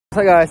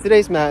So guys,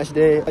 today's match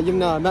day.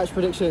 Match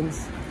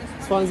predictions.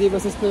 Swansea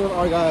versus Plymouth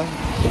Argyle.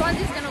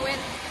 Swansea's gonna win.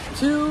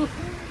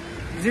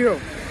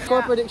 2-0.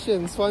 Score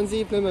predictions.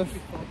 Swansea, Plymouth.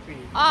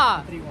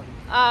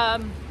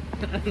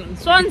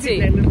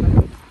 Swansea.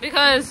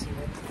 Because...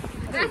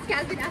 Ask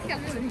Calvin.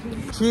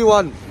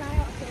 3-1.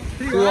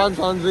 3-1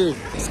 Swansea.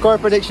 Score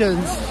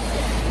predictions.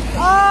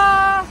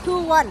 2-1. 2-1.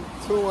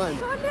 The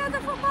only other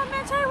football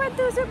match I went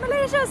to is in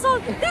Malaysia, so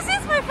this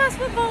is my first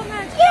football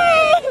match.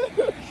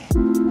 Yay!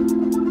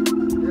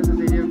 Here's the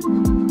stadium.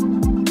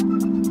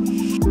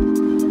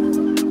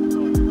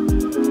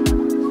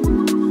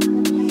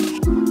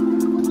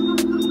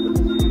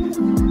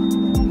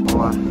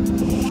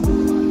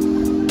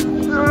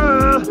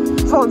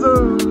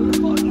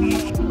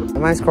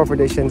 My score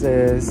predictions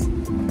is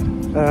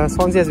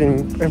Swansea has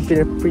been in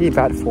pretty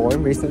bad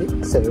form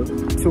recently, so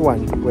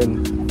 2-1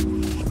 win.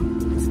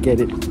 Let's get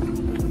it.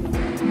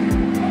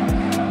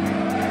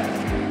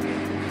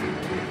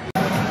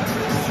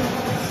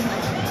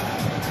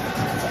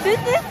 This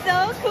is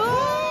so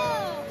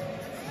cool!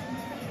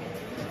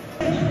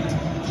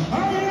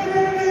 Are you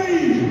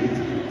ready?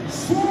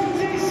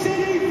 Swansea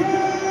City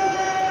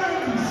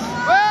fans!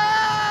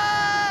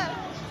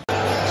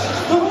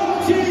 The whole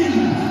team!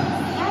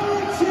 Our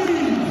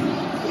team!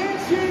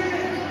 Let's hear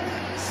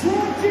it!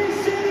 Swansea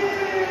City!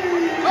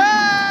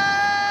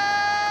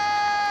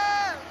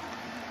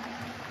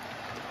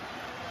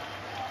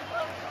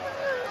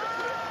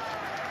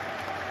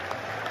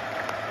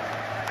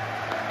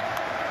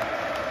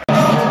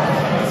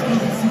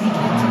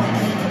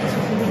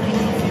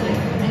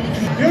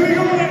 Here we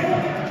go then!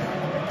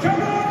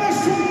 Come on, the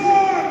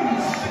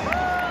Swans!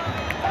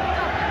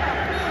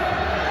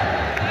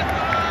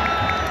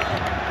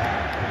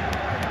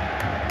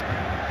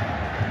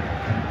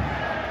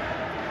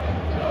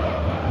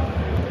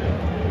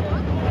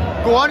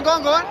 Go on!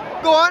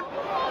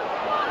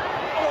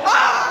 Oh!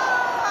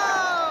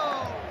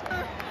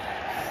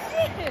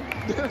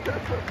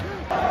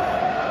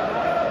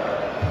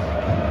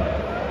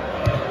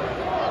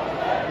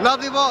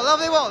 Lovely ball!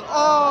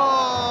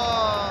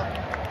 Oh!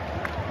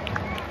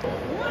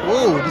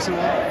 Whoa, decent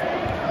one.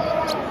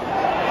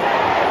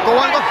 Go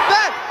on!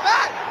 Back!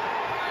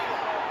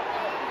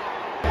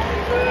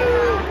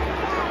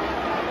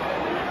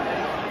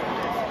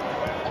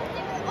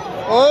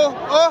 Oh!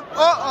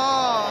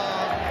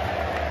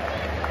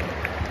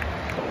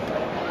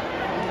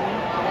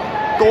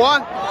 Go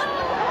on!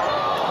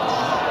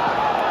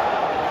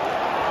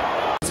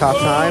 It's half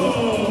time.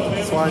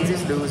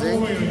 Swansea's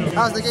losing.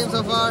 How's the game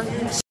so far?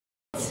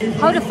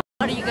 How the f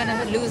are you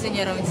gonna lose in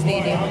your own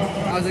stadium?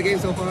 How's the game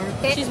so far?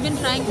 She's been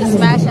trying to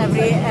smash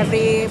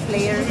every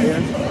player.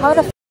 How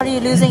the f are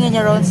you losing in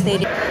your own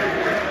stadium?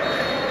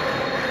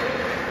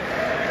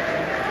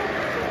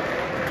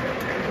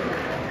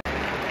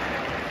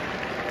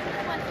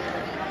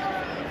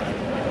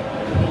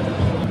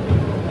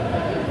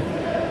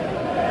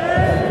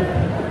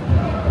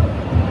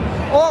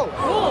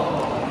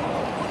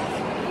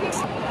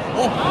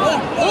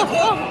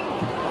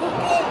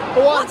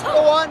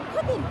 Go on!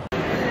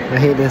 I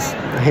hate this.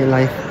 I hate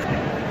life.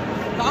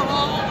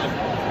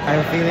 I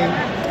have a feeling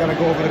it's gonna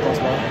go over the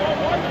crossbar.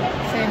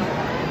 Same.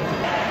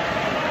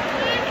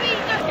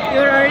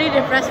 You're already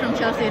depressed from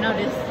Chelsea, now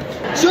this.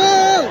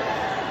 Shoot!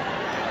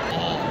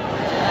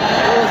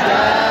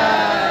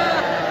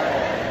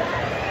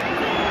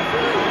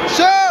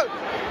 Shoot!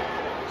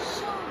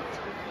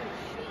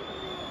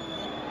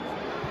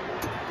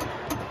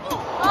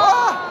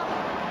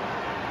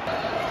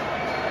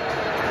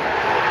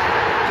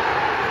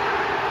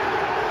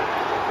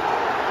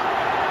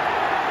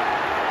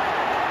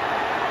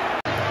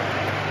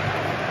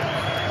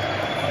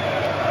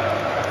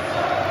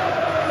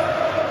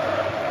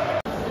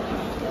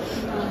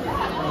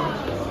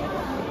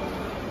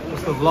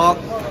 The vlog.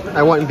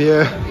 I want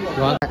beer.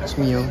 You want match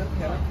meal?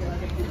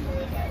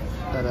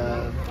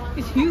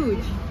 It's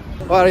huge.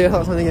 What are your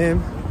thoughts on the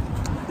game?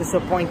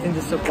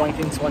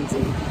 Disappointing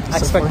Swansea. I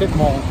expected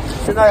more.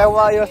 Tonight,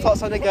 what are your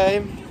thoughts on the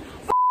game?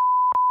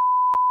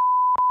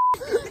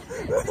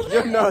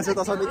 You know your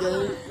thoughts on the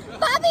game.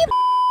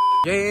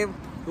 Game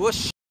was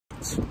shit.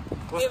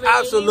 Was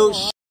absolute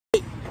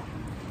shit.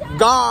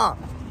 God,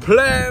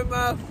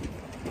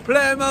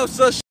 Plymouth's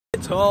a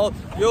shithole.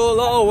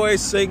 You'll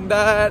always sing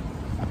that.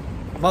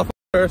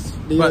 Motherfuckers.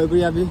 Do you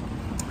agree, Abby?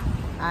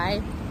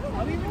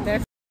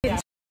 They're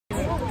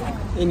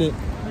In it.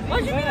 What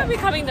do you mean are we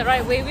coming the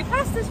right way? We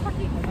passed this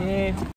fucking...